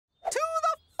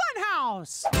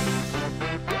Funhouse.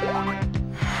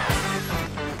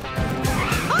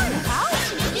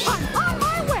 Funhouse? I'm on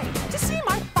my way to see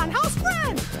my Funhouse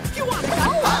friend. You want to go?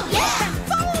 Oh, yeah! Then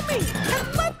follow me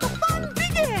and let the fun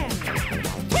begin.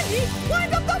 Minnie,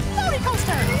 wind up the floaty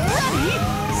coaster. Ready,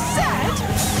 set,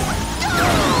 go!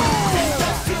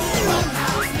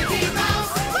 Mickey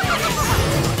Mouse!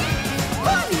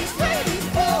 Bunny's ready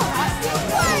for us to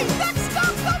play. Next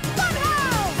stop, the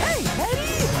Funhouse. Hey,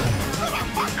 Eddie.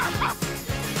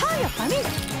 Hiya, Bunny.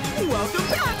 Welcome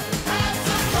back. Have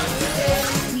some fun today!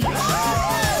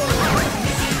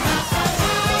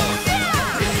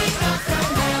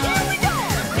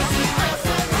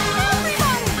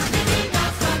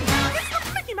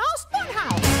 Mickey Mouse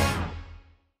Funhouse!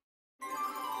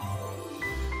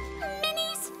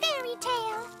 Minnie's fairy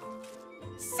tale.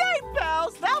 Say,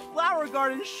 pals, that flower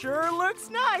garden sure looks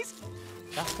nice.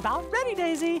 Just about ready,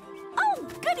 Daisy. Oh,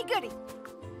 goody goody.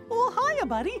 Well, hiya,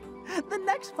 buddy. The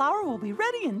next flower will be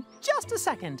ready in just a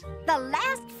second. The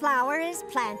last flower is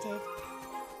planted.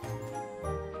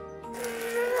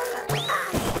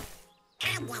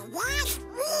 And the last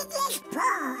weed is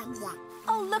born.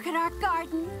 Oh, look at our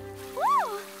garden.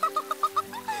 Woo!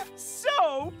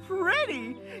 So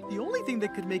pretty. The only thing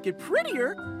that could make it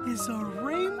prettier is a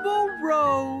rainbow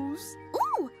rose.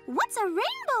 Ooh, what's a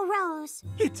rainbow rose?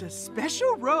 It's a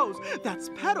special rose that's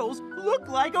petals look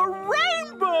like a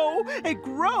rainbow. It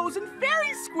grows in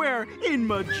Fairy Square in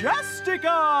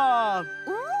Majestica.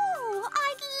 Ooh,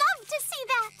 I'd love to see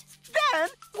that. Then,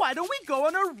 why don't we go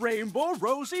on a rainbow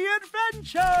rosy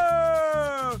adventure?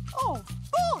 Oh,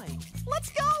 boy,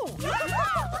 let's go.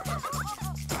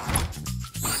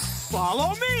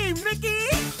 Follow me, Mickey.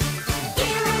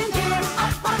 Here and there,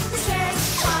 up the stairs,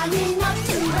 climbing up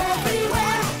to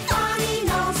everywhere. Bonnie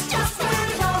knows just where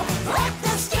to go. Let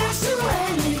the stairs to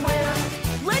anywhere.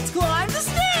 Let's climb the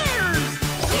stairs.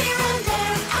 Here and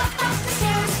there, up the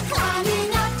stairs,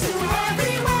 climbing up to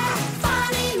everywhere.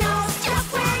 Bonnie knows just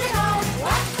where to go.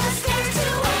 Let the stairs to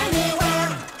anywhere.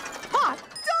 Hot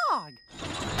dog.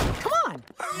 Come on.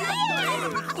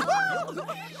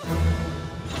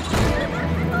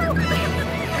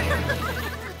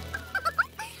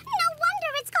 No wonder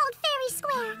it's called Fairy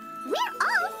Square. We're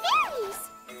all fairies.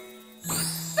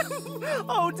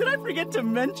 Oh, did I forget to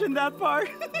mention that part?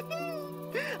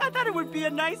 I thought it would be a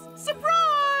nice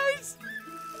surprise.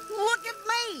 Look at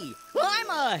me! I'm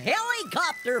a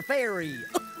helicopter fairy!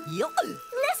 Yup.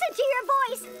 Listen to your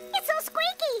voice. It's so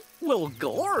squeaky. Well,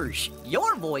 gosh,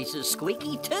 your voice is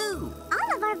squeaky too.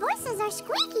 All of our voices are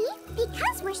squeaky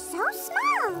because we're so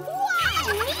small.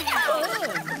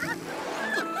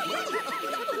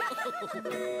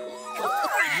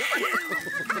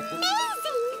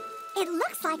 Amazing! It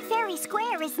looks like Fairy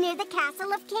Square is near the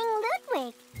castle of King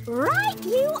Ludwig. Right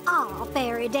you are,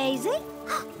 Fairy Daisy.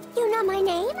 You know my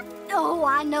name? Oh,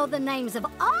 I know the names of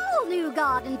all new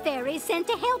garden fairies sent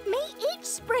to help me each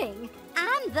spring.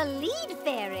 I'm the lead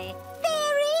fairy,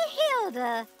 Fairy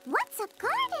Hilda. What's a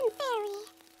garden fairy?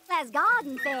 As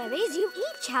garden fairies, you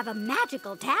each have a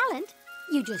magical talent.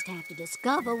 You just have to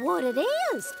discover what it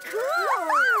is.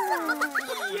 Cool!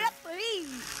 Yippee!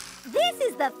 This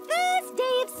is the first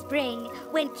day of spring,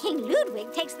 when King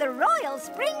Ludwig takes the royal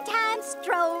springtime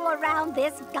stroll around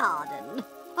this garden.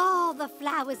 All the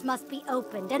flowers must be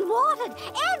opened and watered,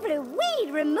 every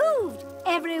weed removed,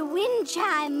 every wind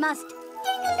chime must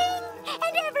ding-a-ling,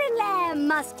 and every lamb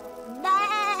must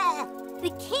bah. The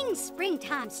King's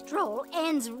springtime stroll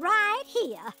ends right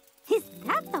here. Is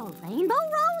that the rainbow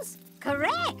rose?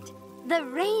 Correct. The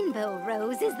rainbow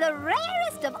rose is the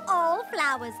rarest of all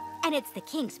flowers, and it's the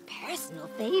King's personal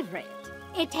favorite.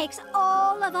 It takes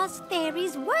all of us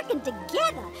fairies working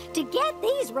together to get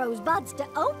these rosebuds to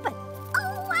open.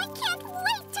 Oh, I can't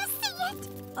wait to see it!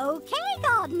 Okay,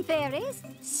 garden fairies,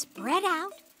 spread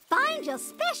out, find your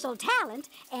special talent,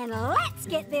 and let's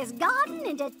get this garden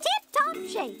into tip-top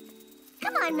shape.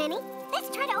 Come on, Minnie. Let's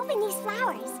try to open these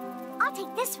flowers. I'll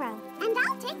take this row, and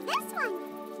I'll take this one.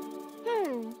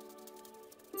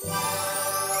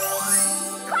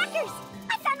 Quackers!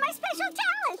 I found my special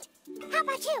talent! How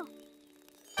about you?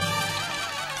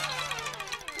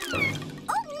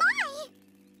 Oh, my!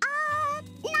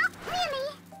 Not really.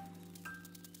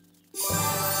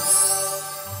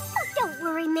 Oh, don't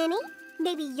worry, Minnie.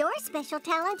 Maybe your special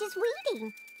talent is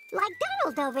weeding, like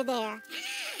Donald over there.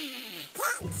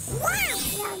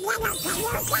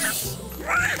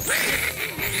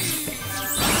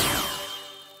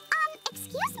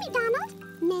 Excuse me, Donald.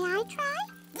 May I try?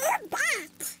 You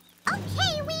bet.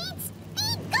 Okay, weeds, be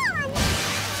gone.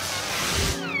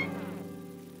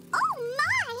 Oh,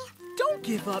 my. Don't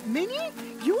give up, Minnie.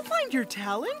 You'll find your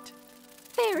talent.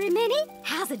 Fairy, Minnie.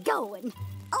 How's it going?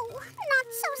 Oh, not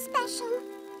so special.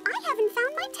 I haven't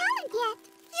found my talent yet.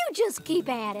 You just keep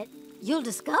at it. You'll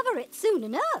discover it soon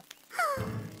enough.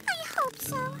 I hope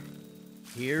so.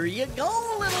 Here you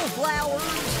go, little flowers.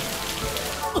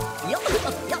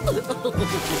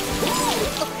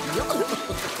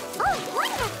 Oh,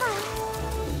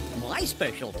 wonderful. My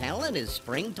special talent is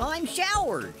springtime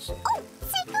showers. Oh,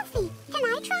 say, Goofy, can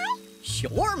I try?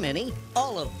 Sure, Minnie.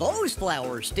 All of those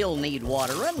flowers still need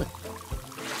watering.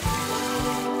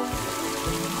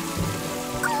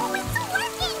 Oh, it's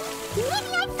working!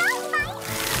 Maybe I found mine!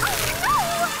 Oh, no!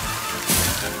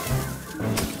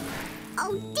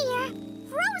 Oh, dear!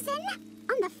 Frozen!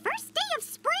 On the first day of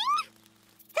spring?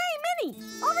 Hey, Minnie,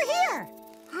 over here.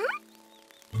 Huh?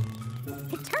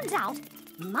 It turns out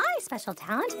my special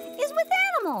talent is with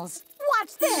animals.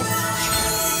 Watch this.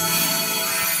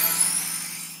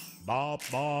 Ba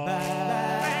ba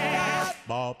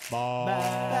ba ba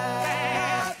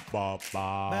ba ba.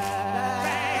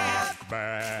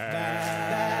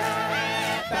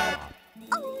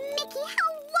 Oh, Mickey,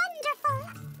 how wonderful!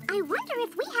 I wonder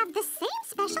if we have the same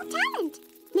special talent.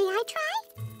 May I try?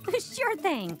 Sure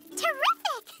thing.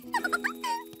 Terrific!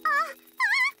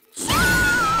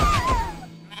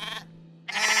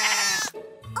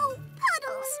 Oh,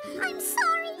 Puddles, I'm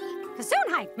sorry.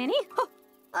 Gesundheit, Minnie.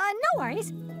 No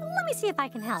worries. Let me see if I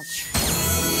can help.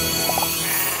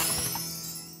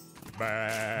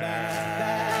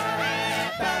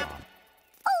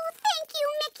 Oh, thank you,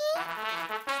 Mickey.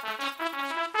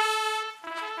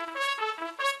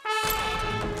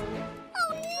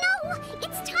 Oh, no!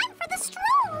 It's time for the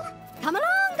stroll. Come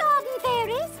along, garden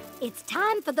fairies. It's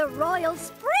time for the royal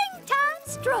springtime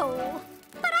stroll.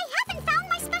 But I haven't found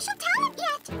my special talent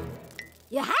yet.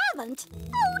 You haven't?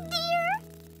 Oh, dear.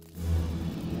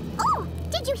 Oh,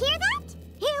 did you hear that?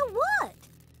 Hear what?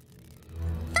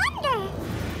 Thunder.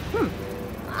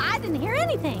 I didn't hear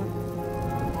anything.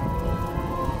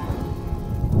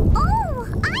 Oh,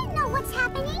 I know what's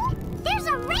happening. There's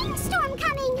a rainstorm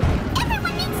coming.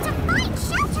 Everyone needs to find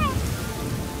shelter.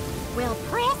 Well,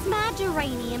 press my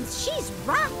geraniums. She's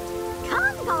right.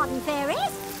 Come, garden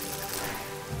fairies.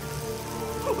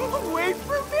 Wait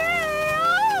for me!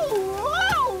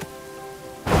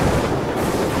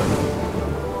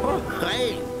 Oh,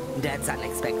 Hey, that's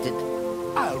unexpected.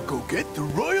 I'll go get the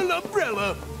royal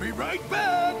umbrella. Be right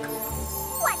back.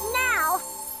 What now?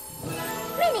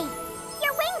 Minnie,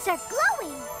 your wings are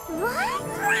glowing. What?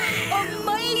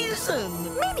 Amazing!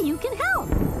 Maybe you can help.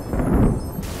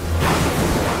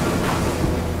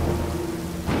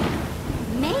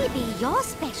 Maybe your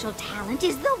special talent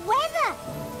is the weather.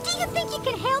 Do you think you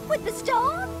can help with the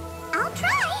storm? I'll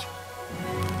try.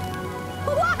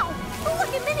 Wow!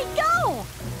 Look at Minnie go!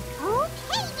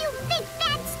 Okay, you big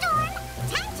bad storm.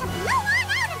 Time to blow on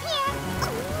out of here.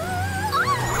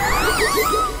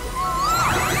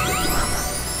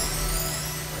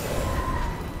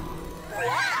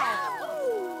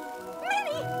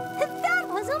 Minnie, that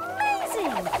was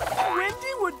amazing!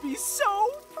 Wendy would be so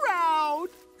proud.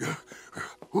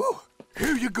 Ooh,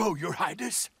 here you go, Your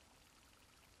Highness.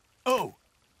 Oh,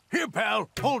 here, pal,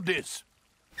 hold this.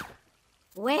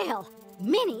 Well,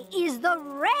 Minnie is the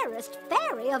rarest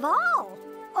fairy of all.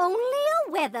 Only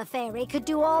a weather fairy could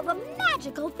do all the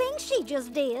magical things she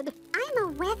just did. I'm a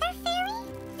weather fairy?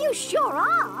 You sure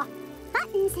are.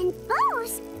 Buttons and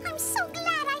bows. I'm so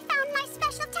glad I found my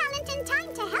special talent in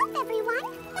time to help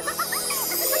everyone.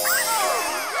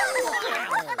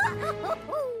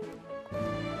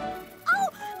 Oh,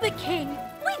 the king!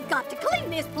 We've got to clean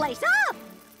this place up!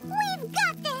 We've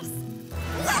got this.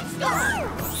 Let's go!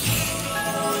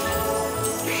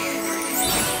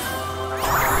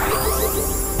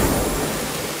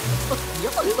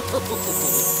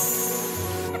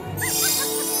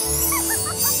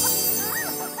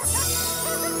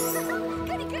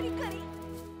 Goody, goody, goody.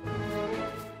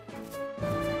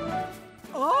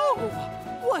 Oh,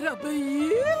 what a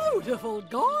beautiful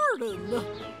garden.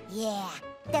 Yeah,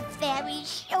 the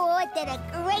fairies sure did a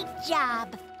great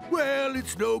job. Well,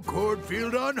 it's no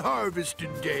cornfield on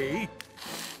harvesting day.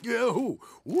 Yeah, ooh,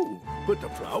 but the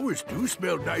flowers do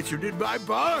smell nicer than my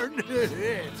barn.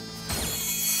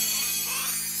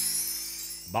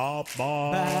 Ba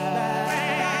ba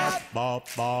ba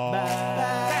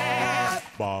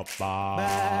ba ba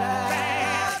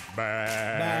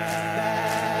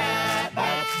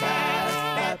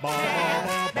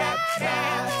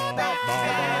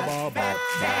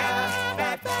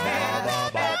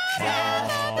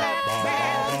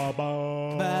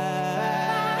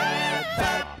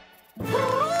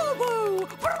Bravo!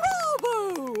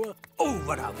 Bravo! Oh,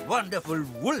 what a wonderful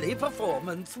woolly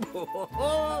performance.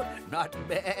 Not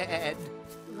bad.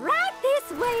 Right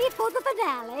this way for the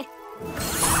finale.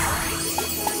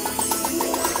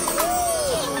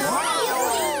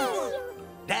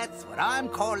 That's what I'm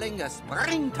calling a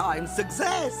springtime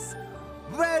success.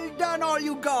 Well done, all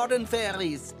you garden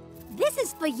fairies. This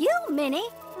is for you, Minnie.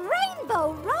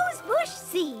 Rainbow rosebush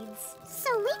seeds.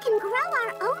 So we can grow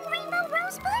our own rainbow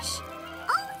rosebush?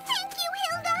 Oh, thank you,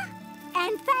 Hilda!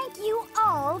 And thank you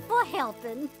all for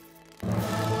helping.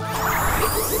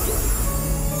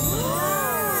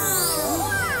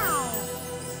 Wow!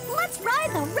 Let's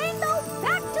ride the rainbow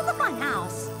back to the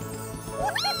funhouse.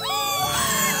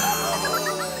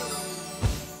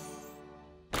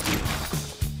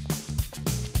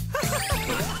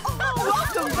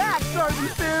 Welcome back, garden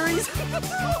fairies.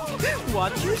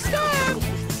 Watch your step.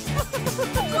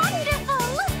 Wonderful!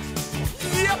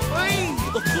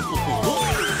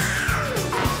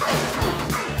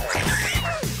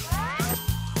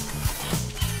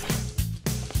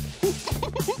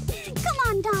 Come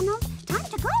on, Donald. Time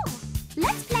to go.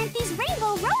 Let's plant these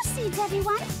rainbow rose seeds,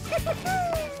 everyone.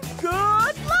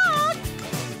 Good luck.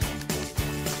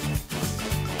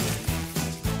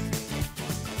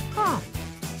 Huh.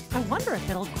 I wonder if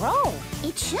it'll grow.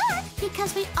 It should,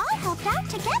 because we all helped out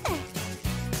together.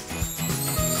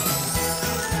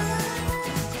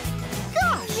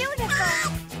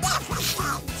 Beautiful.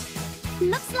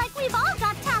 Looks like we've all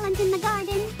got talent in the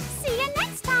garden. See you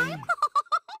next time.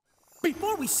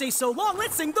 Before we say so long,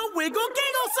 let's sing the Wiggle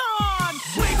Giggle song.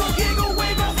 Wiggle, giggle,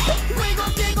 wiggle.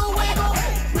 Wiggle, giggle, wiggle.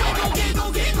 Wiggle,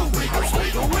 giggle, giggle, wiggle,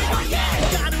 wiggle, wiggle, yeah.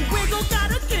 Gotta wiggle,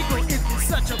 gotta giggle. It's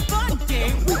such a fun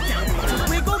game. We can't wait to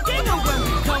wiggle, giggle when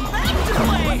we come back to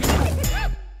play.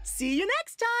 See you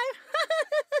next time.